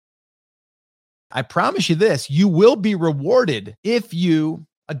I promise you this, you will be rewarded if you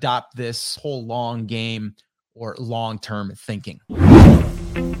adopt this whole long game or long-term thinking. Well,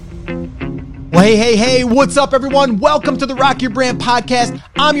 hey, what's up, everyone? Welcome to the Rock Your Brand Podcast.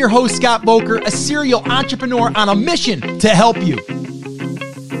 I'm your host, Scott Voelker, a serial entrepreneur on a mission to help you.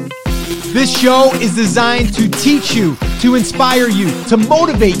 This show is designed to teach you, to inspire you, to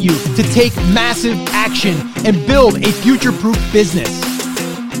motivate you to take massive action and build a future-proof business.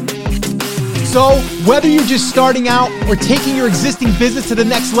 So, whether you're just starting out or taking your existing business to the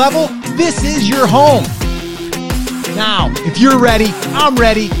next level, this is your home. Now, if you're ready, I'm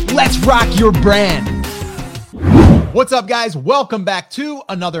ready. Let's rock your brand. What's up, guys? Welcome back to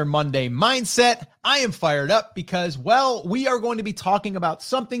another Monday Mindset. I am fired up because, well, we are going to be talking about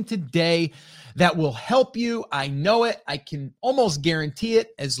something today that will help you. I know it. I can almost guarantee it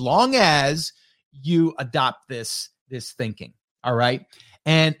as long as you adopt this thinking. All right.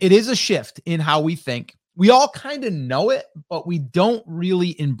 And it is a shift in how we think. We all kind of know it, but we don't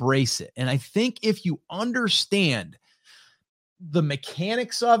really embrace it. And I think if you understand the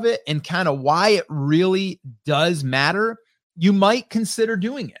mechanics of it and kind of why it really does matter, you might consider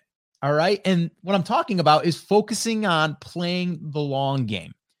doing it. All right. And what I'm talking about is focusing on playing the long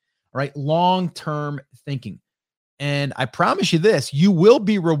game. All right. Long-term thinking. And I promise you this, you will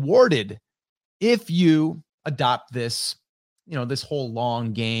be rewarded if you adopt this, this whole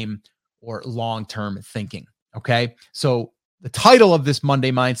long game or long-term thinking. Okay. So the title of this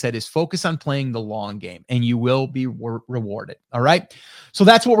Monday Mindset is Focus on Playing the Long Game, and you will be rewarded. All right. So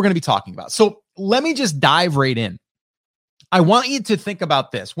that's what we're going to be talking about. So let me just dive right in. I want you to think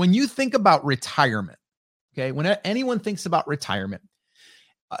about this. When you think about retirement, okay, when anyone thinks about retirement,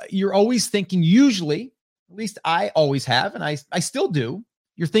 you're always thinking, usually, at least I always have, and I still do,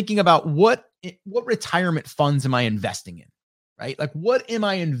 you're thinking about what retirement funds am I investing in, right? Like, what am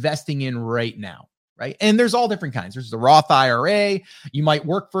I investing in right now? Right. And there's all different kinds. There's the Roth IRA. You might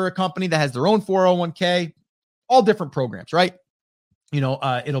work for a company that has their own 401k, all different programs, right?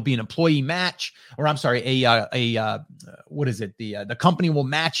 It'll be an employee match, or I'm sorry, what is it? The company will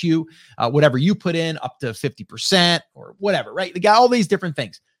match you, whatever you put in up to 50% or whatever, right? They got all these different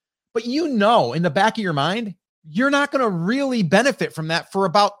things, but in the back of your mind, you're not going to really benefit from that for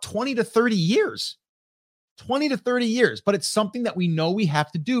about 20 to 30 years, but it's something that we know we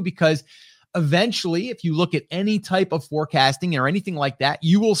have to do because eventually, if you look at any type of forecasting or anything like that,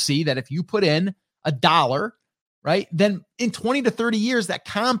 you will see that if you put in $1, right, then in 20 to 30 years, that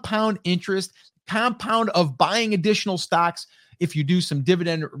compound interest, compound of buying additional stocks, if you do some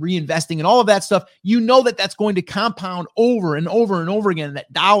dividend reinvesting and all of that stuff, that's going to compound over and over and over again. And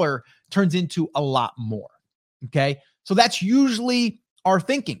that dollar turns into a lot more. Okay. So that's usually our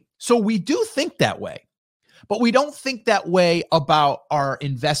thinking. So we do think that way. But we don't think that way about our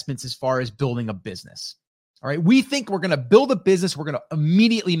investments as far as building a business. All right. We think we're going to build a business. We're going to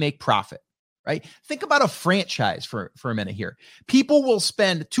immediately make profit, right? Think about a franchise for a minute here. People will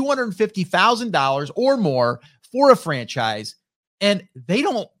spend $250,000 or more for a franchise, and they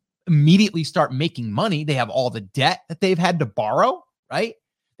don't immediately start making money. They have all the debt that they've had to borrow, right?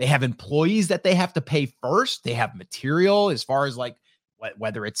 They have employees that they have to pay first. They have material as far as like,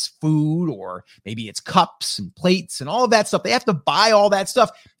 whether it's food or maybe it's cups and plates and all of that stuff. They have to buy all that stuff.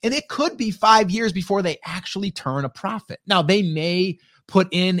 And it could be 5 years before they actually turn a profit. Now, they may put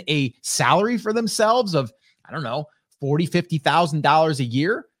in a salary for themselves of, $40,000, $50,000 a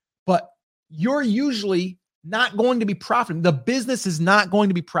year, but you're usually not going to be profiting. The business is not going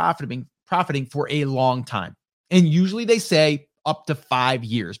to be profiting for a long time. And usually they say up to 5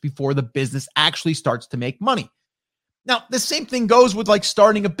 years before the business actually starts to make money. Now, the same thing goes with like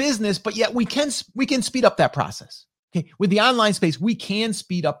starting a business, but yet we can speed up that process. Okay. With the online space, we can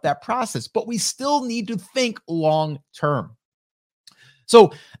speed up that process, but we still need to think long term.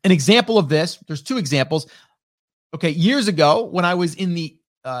 So an example of this, there's two examples. Okay. Years ago, when I was in the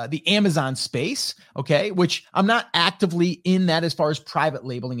Amazon space, okay, which I'm not actively in that as far as private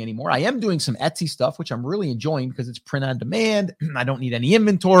labeling anymore. I am doing some Etsy stuff, which I'm really enjoying because it's print on demand. I don't need any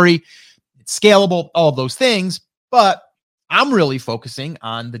inventory. It's scalable, all of those things. But I'm really focusing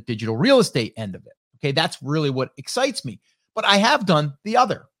on the digital real estate end of it. Okay. That's really what excites me. But I have done the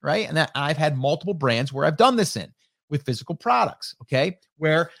other, right? And I've had multiple brands where I've done this in with physical products. Okay.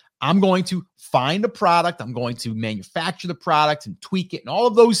 Where I'm going to find a product, I'm going to manufacture the product and tweak it and all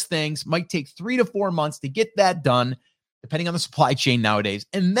of those things. Might take 3 to 4 months to get that done, depending on the supply chain nowadays.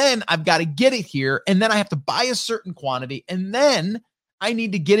 And then I've got to get it here. And then I have to buy a certain quantity. And then I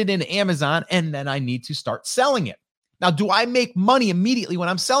need to get it into Amazon. And then I need to start selling it. Now, do I make money immediately when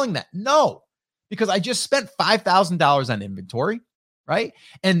I'm selling that? No, because I just spent $5,000 on inventory, right?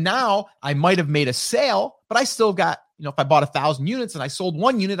 And now I might have made a sale, but I still got, if I bought 1,000 units and I sold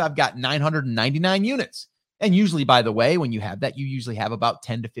one unit, I've got 999 units. And usually, by the way, when you have that, you usually have about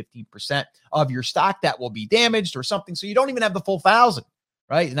 10 to 15% of your stock that will be damaged or something. So you don't even have the full 1,000,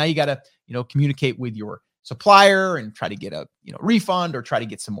 right? And now you got to, communicate with your supplier and try to get a, refund or try to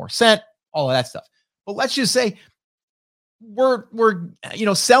get some more sent, all of that stuff. But let's just say we're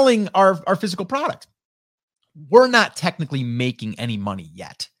selling our physical product. We're not technically making any money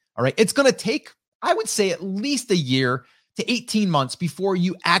yet. All right. It's going to take, I would say, at least a year to 18 months before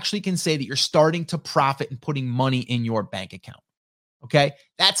you actually can say that you're starting to profit and putting money in your bank account. Okay.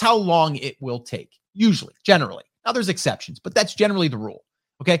 That's how long it will take, usually, generally. Now there's exceptions, but that's generally the rule.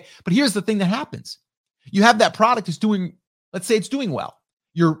 Okay. But here's the thing that happens. You have that product is doing, let's say it's doing well.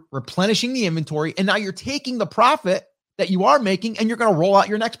 You're replenishing the inventory and now you're taking the profit that you are making and you're going to roll out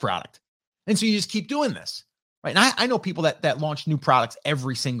your next product. And so you just keep doing this. Right. And I know people that launch new products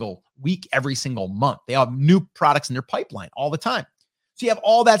every single week, every single month. They have new products in their pipeline all the time. So you have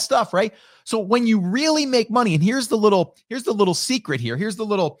all that stuff, right? So when you really make money, and here's the little secret here. Here's the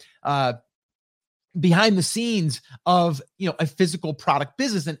little behind the scenes of a physical product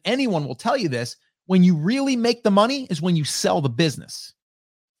business. And anyone will tell you this. When you really make the money is when you sell the business.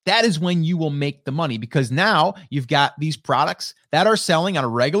 That is when you will make the money, because now you've got these products that are selling on a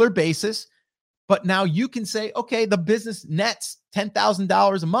regular basis. But now you can say, okay, the business nets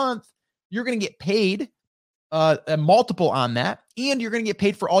 $10,000 a month. You're going to get paid a multiple on that. And you're going to get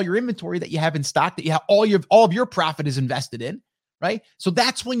paid for all your inventory that you have in stock, that you have all of your profit is invested in, right? So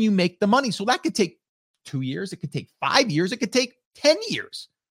that's when you make the money. So that could take 2 years. It could take 5 years. It could take 10 years.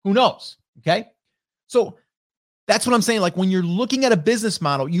 Who knows? Okay. So that's what I'm saying. Like when you're looking at a business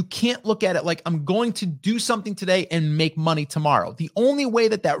model, you can't look at it like I'm going to do something today and make money tomorrow. The only way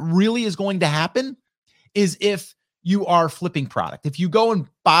that really is going to happen is if you are flipping product. If you go and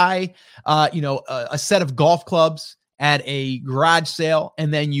buy, a set of golf clubs at a garage sale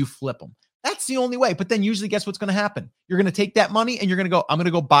and then you flip them. That's the only way. But then usually guess what's going to happen? You're going to take that money and you're going to go, I'm going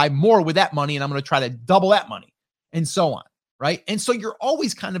to go buy more with that money and I'm going to try to double that money and so on. Right. And so you're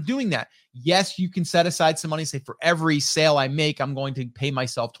always kind of doing that. Yes, you can set aside some money, say for every sale I make, I'm going to pay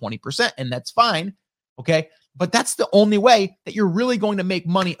myself 20%, and that's fine. Okay. But that's the only way that you're really going to make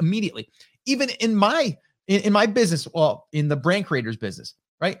money immediately. Even in my business, well, in the Brand Creators business,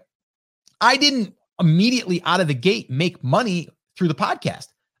 right? I didn't immediately out of the gate make money through the podcast.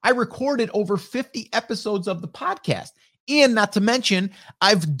 I recorded over 50 episodes of the podcast. And not to mention,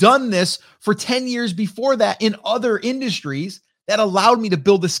 I've done this for 10 years before that in other industries that allowed me to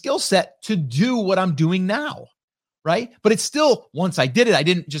build a skill set to do what I'm doing now, right? But it's still, once I did it, I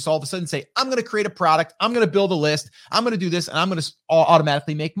didn't just all of a sudden say, I'm going to create a product, I'm going to build a list, I'm going to do this, and I'm going to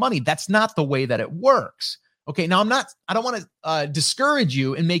automatically make money. That's not the way that it works. Okay, now I don't want to discourage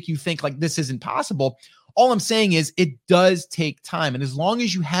you and make you think like this isn't possible. All I'm saying is it does take time. And as long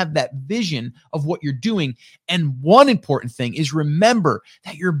as you have that vision of what you're doing, and one important thing is remember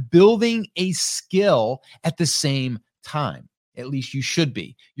that you're building a skill at the same time. At least you should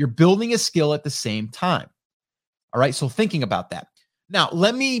be. You're building a skill at the same time. All right. So thinking about that. Now,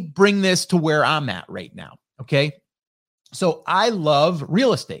 let me bring this to where I'm at right now. Okay. So I love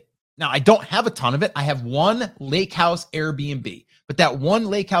real estate. Now, I don't have a ton of it. I have one lake house Airbnb, but that one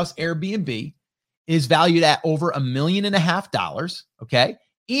lake house Airbnb is valued at over $1.5 million. Okay.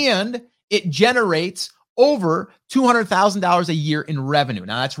 And it generates over $200,000 a year in revenue.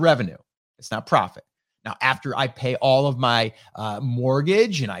 Now that's revenue. It's not profit. Now, after I pay all of my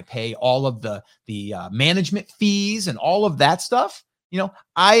mortgage and I pay all of the management fees and all of that stuff,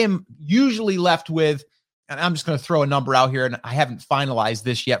 I am usually left with, and I'm just going to throw a number out here, and I haven't finalized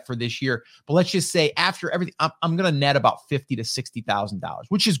this yet for this year, but let's just say after everything, I'm going to net about $50,000 to $60,000,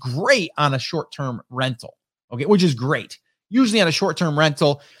 which is great on a short-term rental. Okay, which is great. Usually on a short-term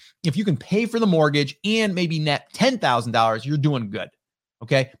rental, if you can pay for the mortgage and maybe net $10,000, you're doing good.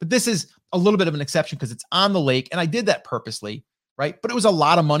 Okay, but this is a little bit of an exception because it's on the lake, and I did that purposely, right? But it was a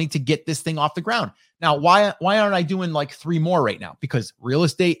lot of money to get this thing off the ground. Now, why aren't I doing like 3 more right now? Because real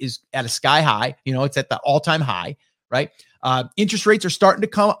estate is at a sky high. It's at the all-time high, right? Interest rates are starting to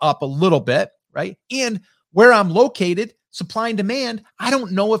come up a little bit, right? And where I'm located, supply and demand, I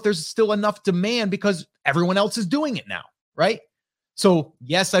don't know if there's still enough demand because everyone else is doing it now, right? So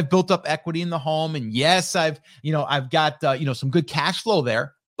yes, I've built up equity in the home, and yes, I've got some good cash flow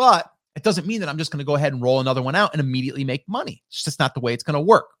there, but it doesn't mean that I'm just going to go ahead and roll another one out and immediately make money. It's just not the way it's going to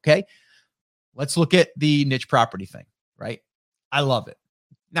work. Okay. Let's look at the niche property thing, right? I love it.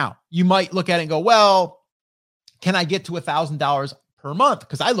 Now, you might look at it and go, well, can I get to $1,000 per month?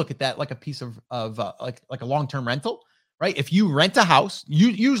 Because I look at that like a piece of like a long-term rental, right? If you rent a house,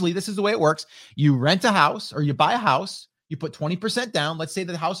 usually this is the way it works. You rent a house or you buy a house, you put 20% down. Let's say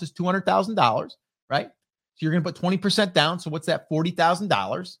the house is $200,000, right? So you're going to put 20% down. So what's that?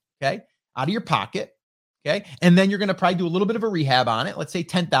 $40,000, okay, out of your pocket, okay? And then you're going to probably do a little bit of a rehab on it. Let's say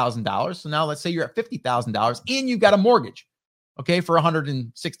 $10,000. So now let's say you're at $50,000 and you've got a mortgage, okay, for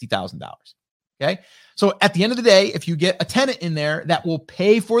 $160,000, okay? So at the end of the day, if you get a tenant in there that will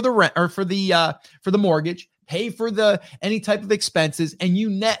pay for the rent or for the mortgage, pay for any type of expenses, and you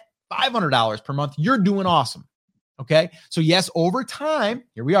net $500 per month, you're doing awesome. Okay. So yes, over time,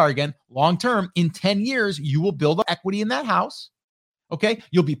 here we are again, long-term, in 10 years, you will build equity in that house. Okay.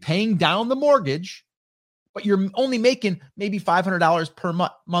 You'll be paying down the mortgage, but you're only making maybe $500 per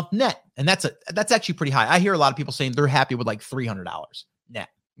month net. And that's actually pretty high. I hear a lot of people saying they're happy with like $300 net.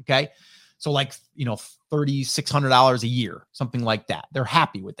 Okay. So like, $3,600 a year, something like that. They're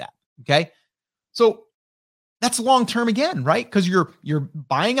happy with that. Okay. So that's long-term again, right? Because you're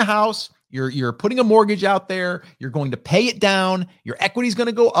buying a house, you're putting a mortgage out there, you're going to pay it down, your equity is going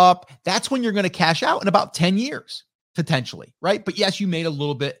to go up. That's when you're going to cash out in about 10 years, potentially, right? But yes, you made a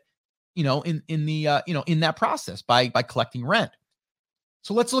little bit, in that process by collecting rent.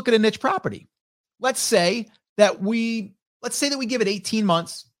 So let's look at a niche property. Let's say that we give it 18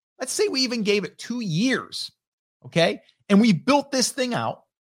 months. Let's say we even gave it 2 years, okay? And we built this thing out.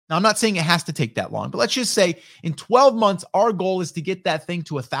 Now, I'm not saying it has to take that long, but let's just say in 12 months, our goal is to get that thing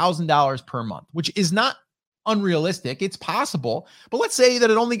to $1,000 per month, which is not unrealistic. It's possible, but let's say that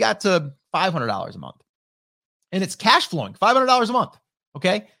it only got to $500 a month and it's cash flowing $500 a month.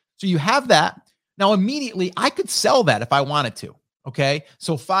 Okay. So you have that. Now, immediately I could sell that if I wanted to. Okay.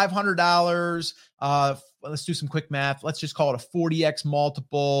 So $500, let's do some quick math. Let's just call it a 40x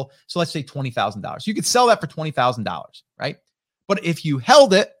multiple. So let's say $20,000. You could sell that for $20,000, right? But if you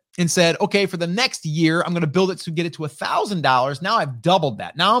held it and said, okay, for the next year, I'm going to build it to get it to $1,000. Now I've doubled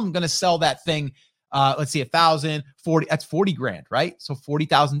that. Now I'm going to sell that thing. Let's see, 1,000, 40, that's 40 grand, right? So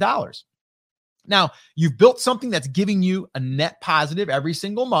 $40,000. Now you've built something that's giving you a net positive every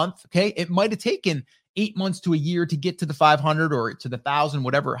single month. Okay. It might've taken 8 months to a year to get to the 500 or to the 1,000,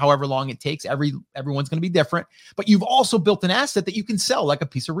 however long it takes. Everyone's going to be different, but you've also built an asset that you can sell like a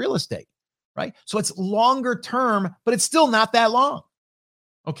piece of real estate, right? So it's longer term, but it's still not that long.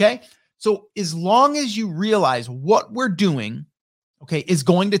 Okay. So as long as you realize what we're doing, okay, is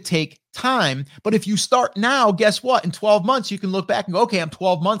going to take time. But if you start now, guess what? In 12 months, you can look back and go, okay, I'm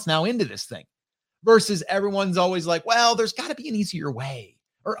 12 months now into this thing, versus everyone's always like, well, there's got to be an easier way.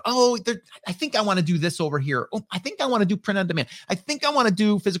 Or, I think I want to do this over here. Oh, I think I want to do print on demand. I think I want to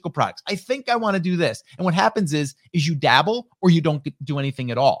do physical products. I think I want to do this. And what happens is you dabble or you don't do anything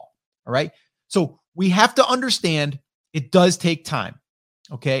at all. All right. So we have to understand it does take time.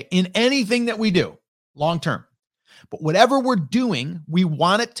 Okay. In anything that we do long-term, but whatever we're doing, we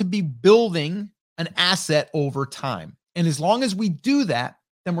want it to be building an asset over time. And as long as we do that,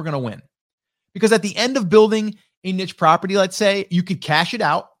 then we're going to win. Because at the end of building a niche property, let's say you could cash it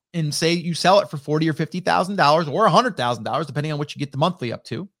out and say you sell it for $40,000 or $50,000 or $100,000, depending on what you get the monthly up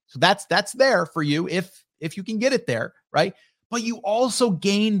to. So that's there for you if you can get it there, right? But you also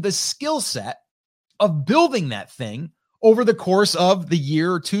gain the skill set of building that thing over the course of the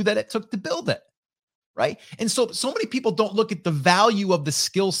year or two that it took to build it, right? And so many people don't look at the value of the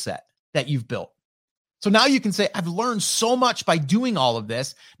skill set that you've built. So now you can say, I've learned so much by doing all of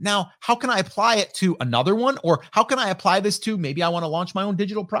this. Now, how can I apply it to another one? Or how can I apply this to, maybe I want to launch my own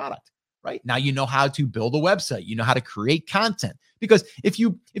digital product, right? Now you know how to build a website. You know how to create content. Because if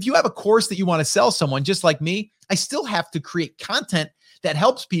you have a course that you want to sell someone, just like me, I still have to create content that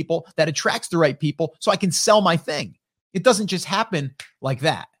helps people, that attracts the right people, so I can sell my thing. It doesn't just happen like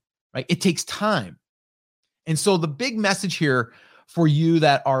that, right? It takes time. And so the big message here for you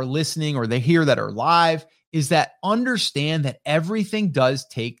that are listening or that are live is that understand that everything does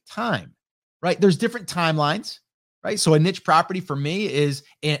take time, right? There's different timelines, right? So a niche property for me is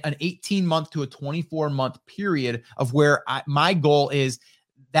an 18-month to a 24-month period of where my goal is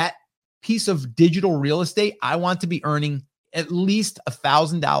that piece of digital real estate. I want to be earning at least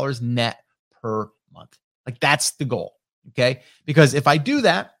 $1,000 net per month. Like that's the goal. Okay. Because if I do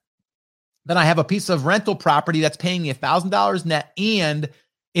that, then I have a piece of rental property that's paying me $1,000 net and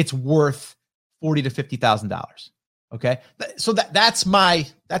it's worth $40,000 to $50,000. Okay. So that's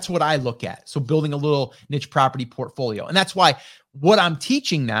what I look at. So building a little niche property portfolio. And that's why what I'm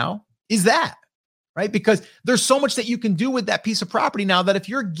teaching now is that, right? Because there's so much that you can do with that piece of property now that if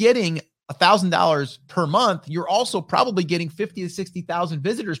you're getting $1,000 per month, you're also probably getting 50 to 60,000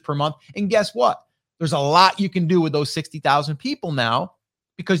 visitors per month. And guess what? There's a lot you can do with those 60,000 people now,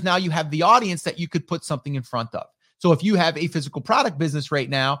 because now you have the audience that you could put something in front of. So if you have a physical product business right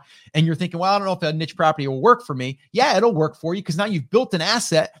now and you're thinking, well, I don't know if a niche property will work for me. Yeah, it'll work for you because now you've built an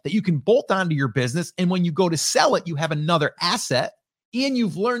asset that you can bolt onto your business. And when you go to sell it, you have another asset and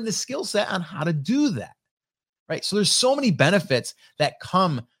you've learned the skill set on how to do that, right? So there's so many benefits that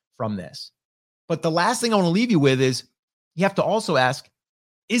come from this. But the last thing I want to leave you with is you have to also ask,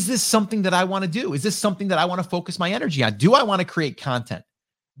 is this something that I want to do? Is this something that I want to focus my energy on? Do I want to create content?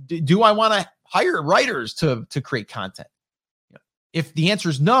 Do I want to hire writers to create content? If the answer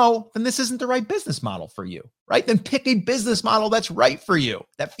is no, then this isn't the right business model for you, right? Then pick a business model that's right for you,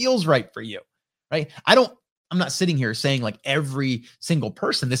 that feels right for you, right? I'm not sitting here saying like every single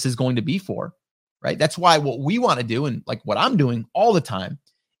person this is going to be for, right? That's why what we want to do, and like what I'm doing all the time,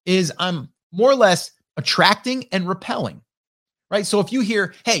 is I'm more or less attracting and repelling, right? So if you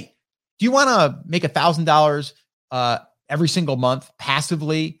hear, hey, do you want to make $1,000 every single month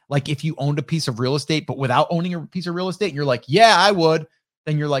passively, like if you owned a piece of real estate, but without owning a piece of real estate, and you're like, yeah, I would,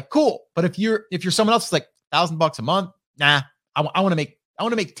 then you're like, cool. But if you're someone else, it's like $1,000 a month, nah, I want to make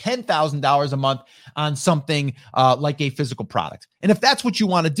 $10,000 a month on something like a physical product. And if that's what you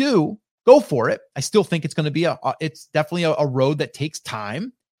want to do, go for it. I still think it's going to be it's definitely a road that takes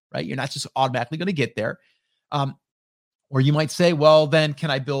time, right? You're not just automatically going to get there. Or you might say, well, then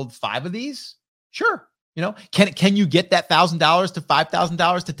can I build 5 of these? Sure. Can you get that $1,000 to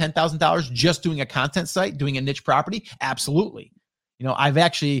 $5,000 to $10,000 just doing a content site, doing a niche property? Absolutely. I've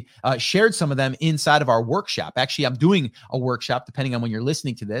actually shared some of them inside of our workshop. Actually, I'm doing a workshop depending on when you're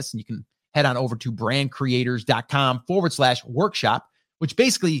listening to this, and you can head on over to brandcreators.com/workshop, which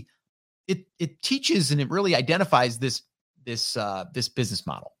basically it teaches and it really identifies this business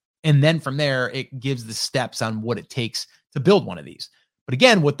model. And then from there, it gives the steps on what it takes to build one of these. But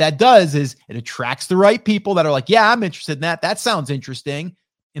again, what that does is it attracts the right people that are like, yeah, I'm interested in that. That sounds interesting.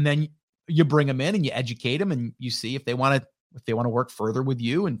 And then you bring them in and you educate them and you see if they want to work further with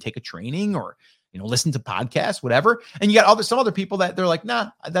you and take a training or, listen to podcasts, whatever. And you got some other people that they're like, nah,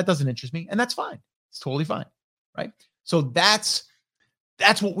 that doesn't interest me. And that's fine. It's totally fine. Right. So that's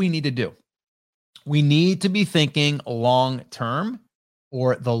what we need to do. We need to be thinking long-term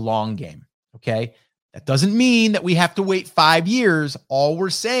or the long game. Okay. That doesn't mean that we have to wait 5 years. All we're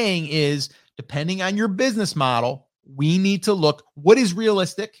saying is, depending on your business model, we need to look what is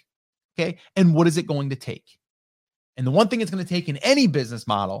realistic, okay, and what is it going to take. And the one thing it's going to take in any business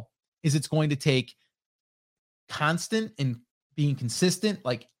model is it's going to take constant and being consistent,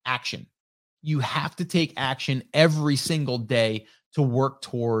 like action. You have to take action every single day to work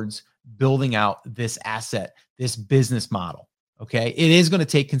towards building out this asset, this business model. Okay. It is going to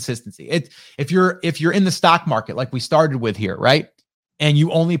take consistency. If you're in the stock market, like we started with here, right? And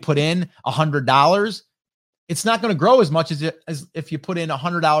you only put in $100, it's not going to grow as much as if you put in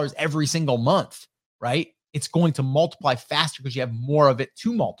 $100 every single month, right? It's going to multiply faster because you have more of it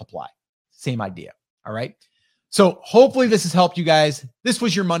to multiply. Same idea. All right. So hopefully this has helped you guys. This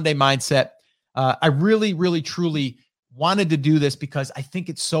was your Monday Mindset. I really, really, truly wanted to do this because I think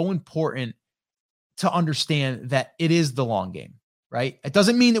it's so important to understand that it is the long game, right? It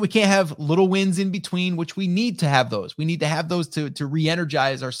doesn't mean that we can't have little wins in between, which we need to have those. We need to have those to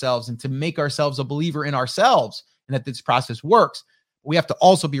re-energize ourselves and to make ourselves a believer in ourselves and that this process works. We have to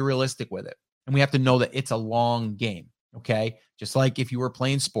also be realistic with it. And we have to know that it's a long game, okay? Just like if you were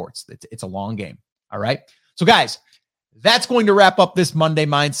playing sports, it's a long game, all right? So guys, that's going to wrap up this Monday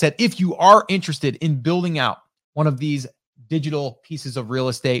Mindset. If you are interested in building out one of these digital pieces of real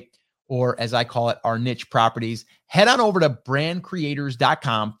estate, or as I call it, our niche properties, head on over to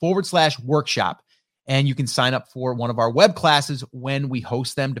brandcreators.com/workshop. And you can sign up for one of our web classes when we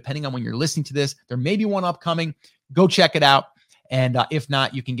host them, depending on when you're listening to this. There may be one upcoming. Go check it out. And if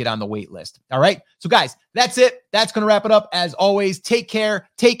not, you can get on the wait list. All right. So guys, that's it. That's going to wrap it up. As always, take care,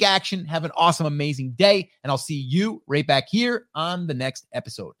 take action, have an awesome, amazing day. And I'll see you right back here on the next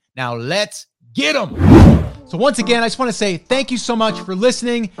episode. Now let's get them. So once again, I just want to say thank you so much for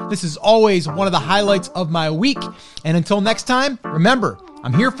listening. This is always one of the highlights of my week. And until next time, remember,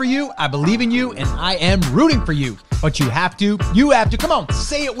 I'm here for you. I believe in you and I am rooting for you, but you have to, come on,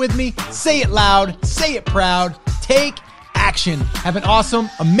 say it with me, say it loud, say it proud, take action. Have an awesome,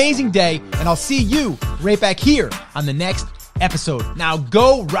 amazing day. And I'll see you right back here on the next episode. Now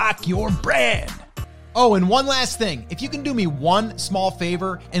go rock your brand. Oh, and one last thing. If you can do me one small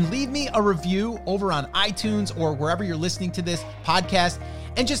favor and leave me a review over on iTunes or wherever you're listening to this podcast,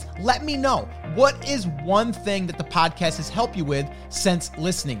 and just let me know what is one thing that the podcast has helped you with since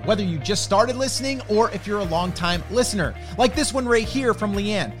listening, whether you just started listening or if you're a longtime listener. Like this one right here from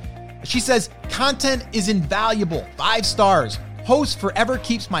Leanne. She says, content is invaluable. 5 stars. host forever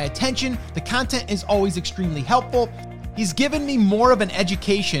keeps my attention. The content is always extremely helpful. He's given me more of an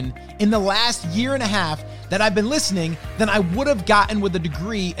education in the last year and a half that I've been listening than I would have gotten with a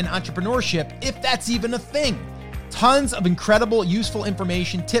degree in entrepreneurship, if that's even a thing. Tons of incredible, useful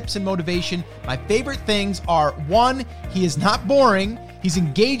information, tips, and motivation. My favorite things are: 1, he is not boring. He's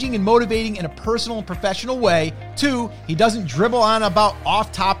engaging and motivating in a personal and professional way. 2, he doesn't dribble on about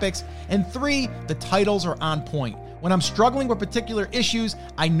off topics. And 3, the titles are on point. When I'm struggling with particular issues,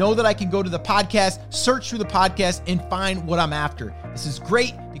 I know that I can go to the podcast, search through the podcast, and find what I'm after. This is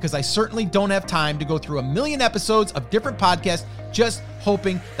great because I certainly don't have time to go through a million episodes of different podcasts, just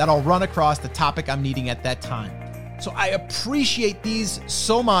hoping that I'll run across the topic I'm needing at that time. So I appreciate these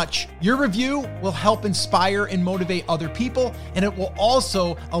so much. Your review will help inspire and motivate other people, and it will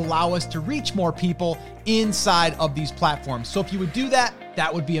also allow us to reach more people inside of these platforms. So if you would do that,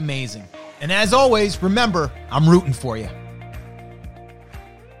 that would be amazing. And as always, remember, I'm rooting for you.